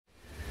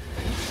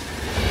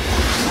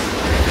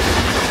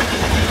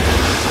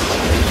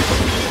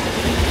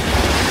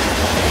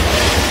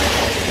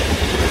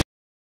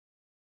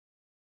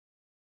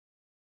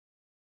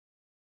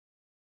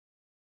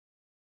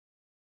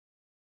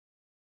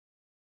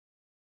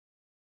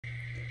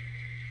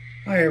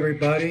Hi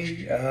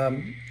everybody.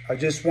 I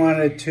just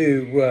wanted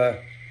to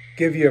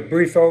give you a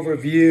brief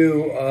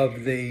overview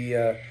of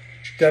the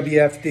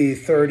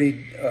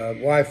WFD-30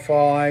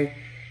 Wi-Fi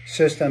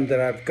system that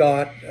I've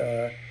got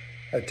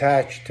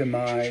attached to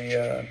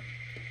my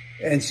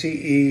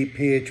NCE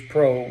PH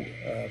Pro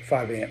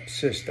 5 amp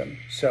system.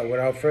 So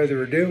without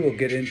further ado, we'll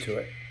get into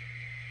it.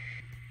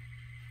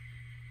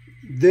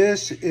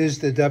 This is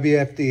the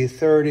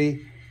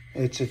WFD-30.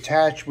 It's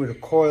attached with a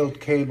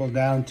coiled cable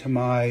down to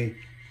my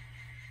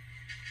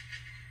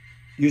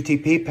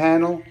UTP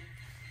panel,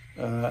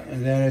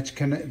 and then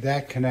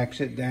that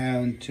connects it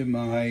down to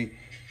my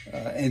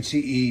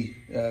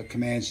NCE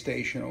command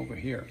station over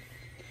here.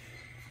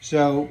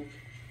 So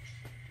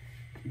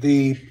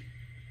the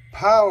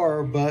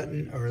power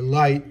button or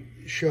light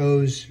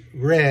shows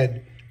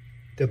red.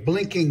 The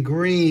blinking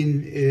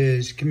green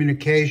is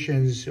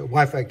communications,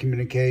 Wi-Fi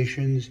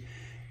communications,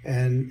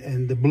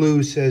 and the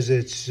blue says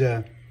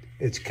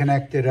it's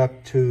connected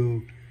up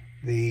to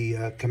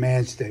the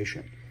command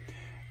station.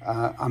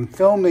 I'm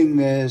filming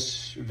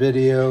this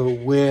video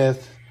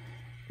with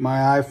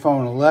my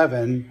iPhone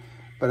 11,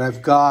 but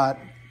I've got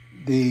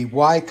the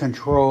Y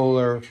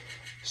controller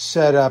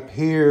set up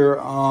here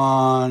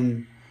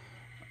on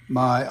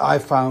my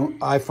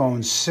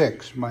iPhone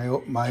 6,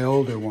 my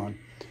older one.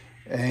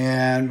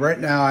 And right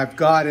now I've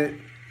got it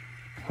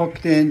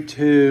hooked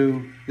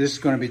into, this is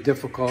going to be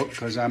difficult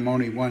because I'm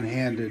only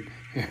one-handed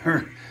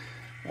here.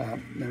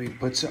 Let me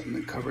put something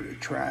to cover the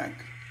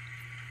track.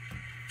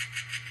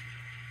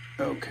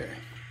 Okay.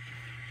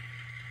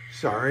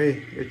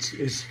 Sorry, it's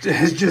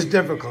just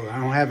difficult. I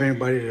don't have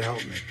anybody to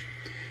help me.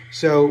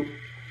 So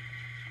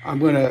I'm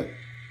gonna,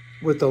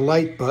 with the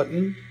light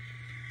button,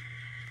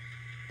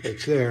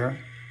 it's there,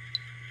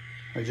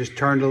 I just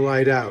turn the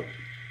light out.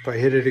 If I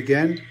hit it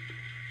again,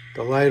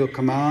 the light will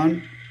come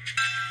on.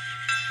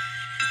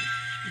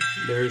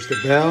 There's the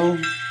bell,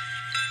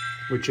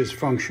 which is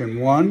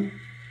function 1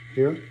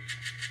 here.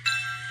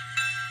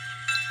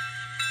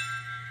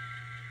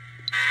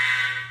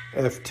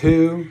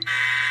 F2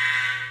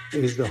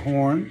 is the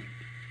horn.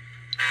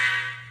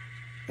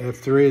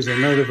 F3 is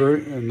another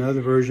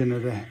version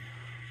of the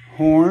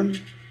horn.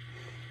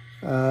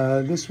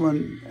 This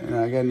one, and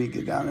I gotta need to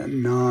get down at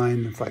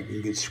 9 if I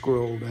can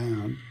scroll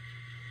down.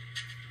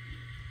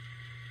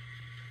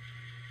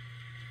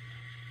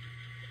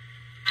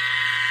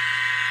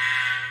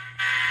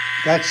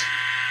 That's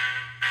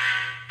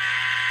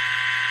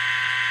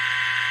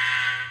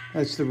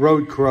the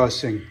road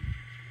crossing.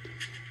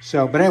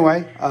 So, but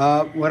anyway,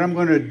 what I'm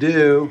going to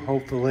do,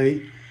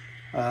 hopefully,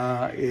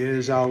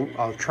 is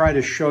I'll try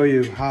to show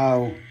you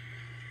how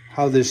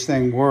this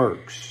thing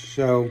works.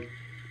 So,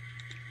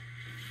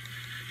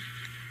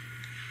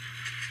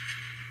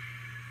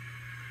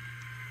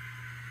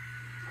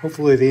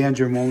 hopefully the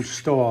engine won't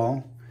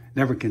stall.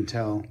 Never can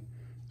tell.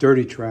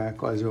 Dirty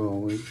track, as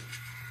always.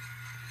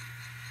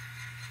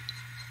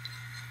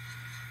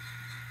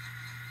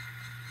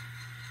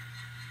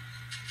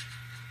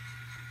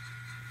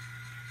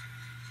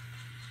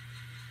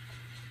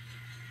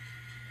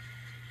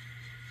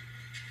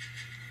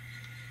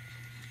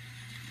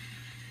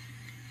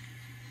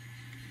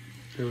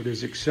 So it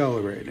is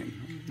accelerating.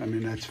 I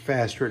mean, that's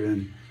faster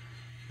than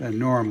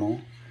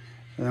normal.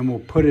 And then we'll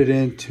put it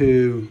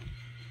into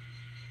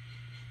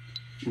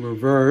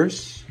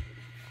reverse.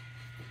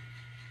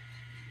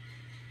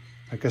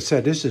 Like I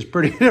said, this is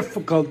pretty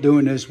difficult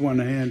doing this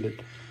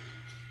one-handed.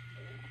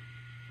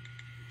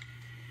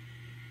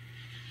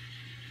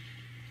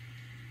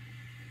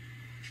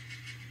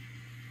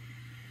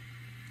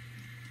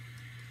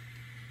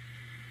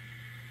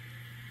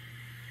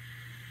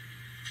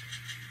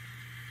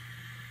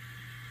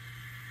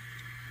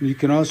 You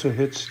can also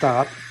hit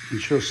stop, and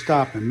she'll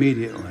stop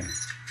immediately.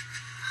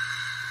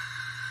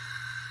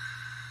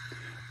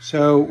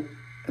 So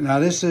now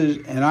this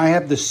is, and I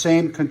have the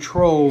same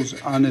controls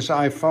on this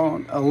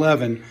iPhone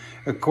 11.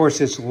 Of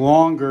course, it's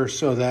longer,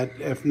 so that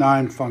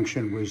F9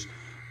 function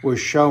was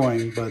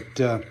showing,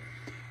 but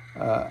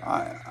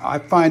I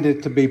find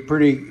it to be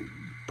pretty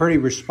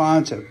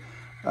responsive.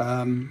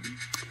 I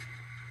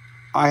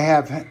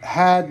have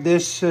had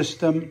this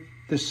system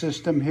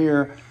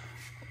here.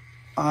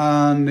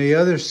 On the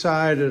other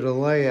side of the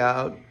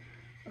layout,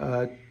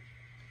 I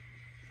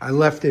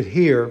left it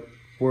here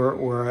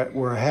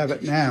where I have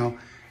it now,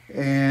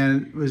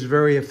 and it was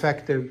very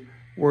effective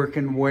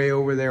working way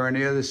over there on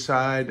the other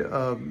side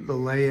of the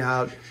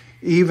layout,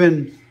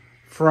 even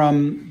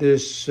from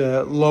this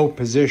low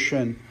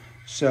position.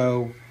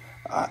 So,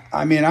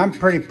 I mean, I'm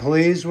pretty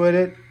pleased with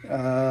it.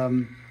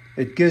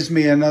 It gives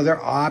me another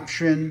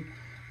option,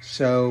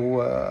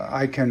 so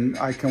I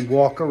can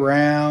walk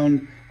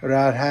around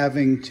without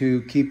having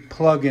to keep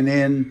plugging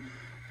in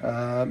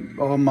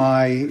all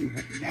my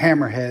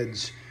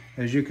hammerheads.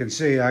 As you can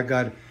see, I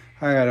got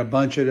a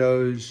bunch of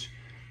those.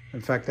 In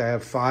fact, I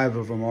have 5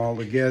 of them all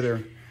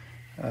together.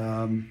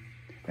 And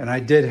I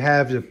did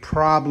have the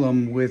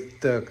problem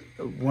with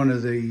one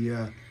of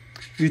the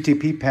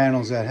UTP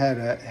panels that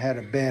had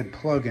a bad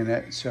plug in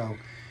it. So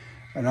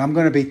And I'm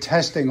going to be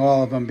testing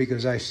all of them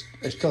because I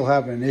still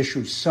have an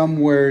issue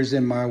somewheres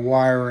in my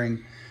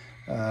wiring.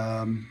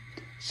 But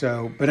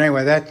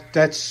anyway,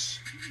 that's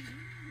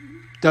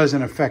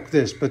doesn't affect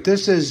this. But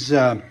this is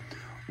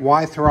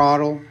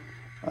Y-throttle.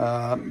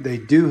 They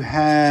do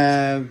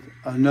have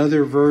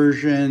another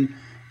version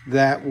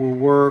that will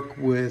work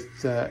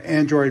with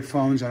Android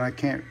phones, and I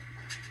can't,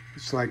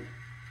 it's like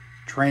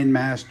Train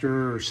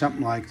Master or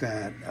something like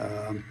that.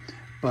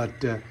 But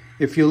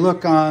if you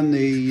look on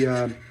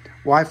the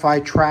Wi-Fi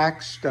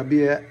Tracks,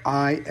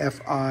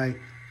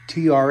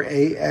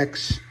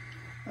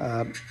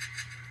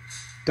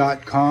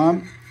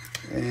 WIFI-TRAX.com,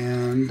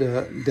 and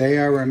they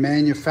are a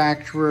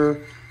manufacturer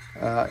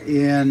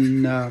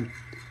in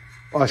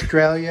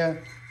Australia.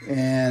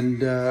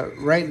 And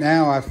right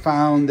now I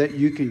found that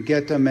you can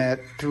get them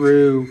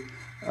through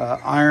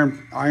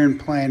Iron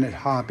Planet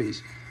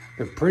Hobbies.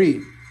 They're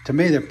pretty, to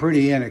me, they're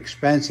pretty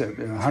inexpensive,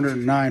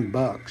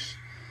 $109.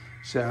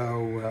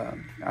 So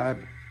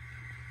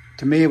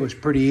to me, it was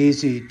pretty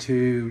easy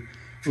to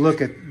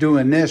look at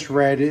doing this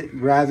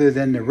rather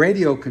than the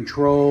radio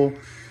control,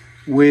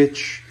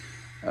 which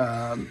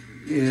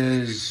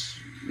is,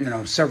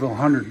 several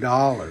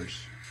 $100s.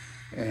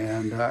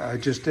 And I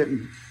just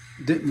didn't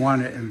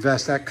want to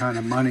invest that kind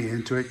of money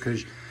into it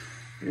because,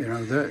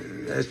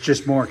 it's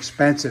just more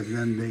expensive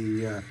than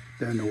the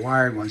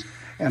wired ones.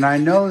 And I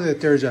know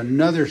that there's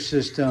another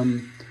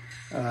system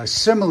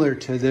similar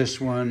to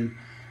this one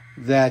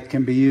that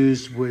can be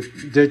used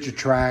with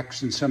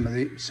Digitrax and some of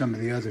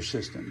the other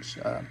systems.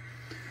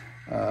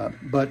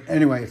 But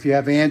anyway, if you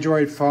have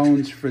Android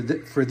phones for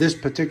this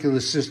particular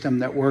system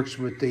that works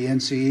with the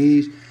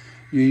NCEs,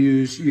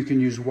 you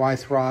can use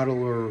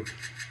Y-throttle or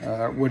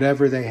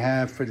whatever they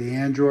have for the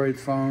Android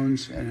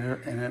phones, and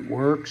it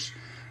works.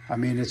 I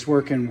mean, it's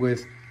working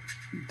with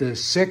the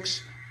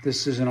 6.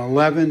 This is an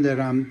 11 that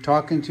I'm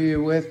talking to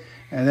you with,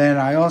 and then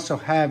I also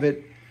have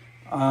it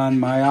on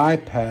my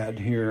iPad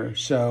here.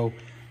 So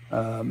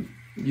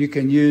you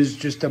can use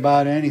just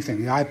about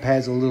anything. The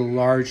iPad's a little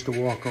large to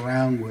walk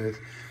around with,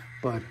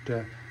 but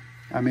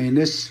I mean,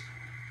 this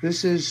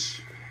is,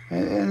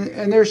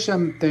 and there's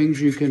some things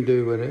you can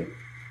do with it.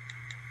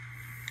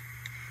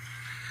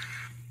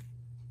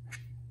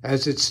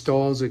 As it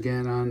stalls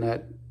again on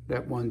that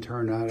one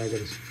turnout, I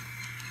gotta.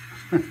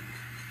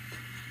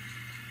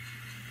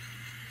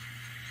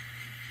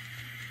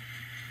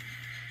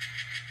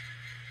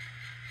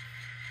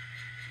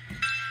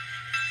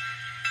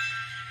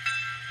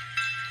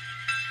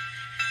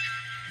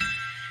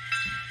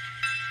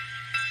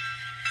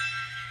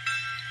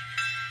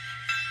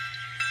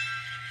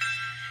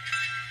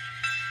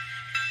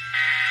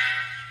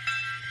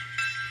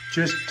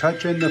 Just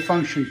touching the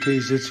function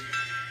keys.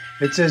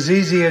 It's as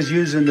easy as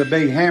using the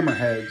big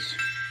hammerheads.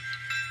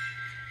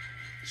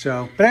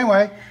 So, but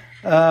anyway,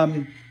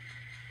 I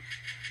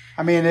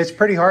mean, it's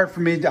pretty hard for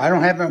me. I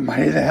don't have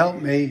anybody to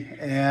help me.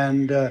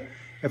 And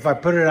if I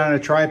put it on a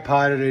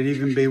tripod, it'd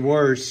even be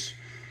worse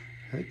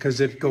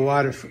because it'd go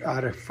out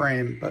of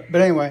frame. But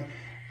anyway,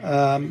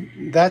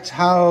 that's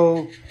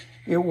how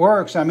it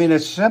works. I mean,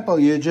 it's simple.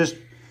 You just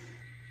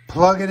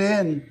plug it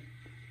in,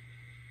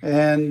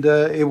 and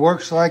it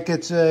works like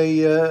it's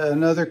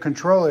another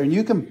controller. And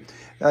you can.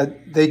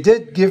 They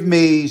did give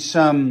me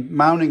some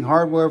mounting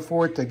hardware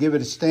for it to give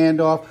it a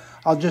standoff.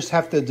 I'll just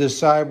have to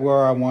decide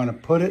where I want to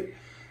put it.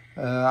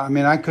 I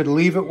mean, I could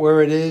leave it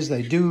where it is.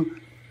 They do.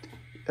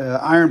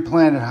 Iron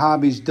Planet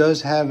Hobbies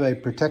does have a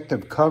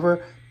protective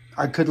cover.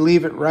 I could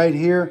leave it right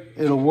here.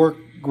 It'll work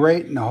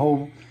great in the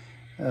whole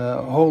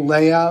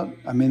layout.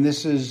 I mean,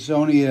 this is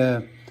only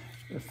a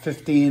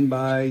 15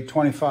 by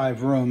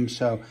 25 room,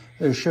 so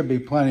there should be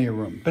plenty of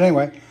room. But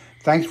anyway,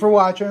 thanks for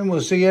watching.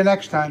 We'll see you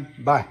next time.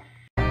 Bye.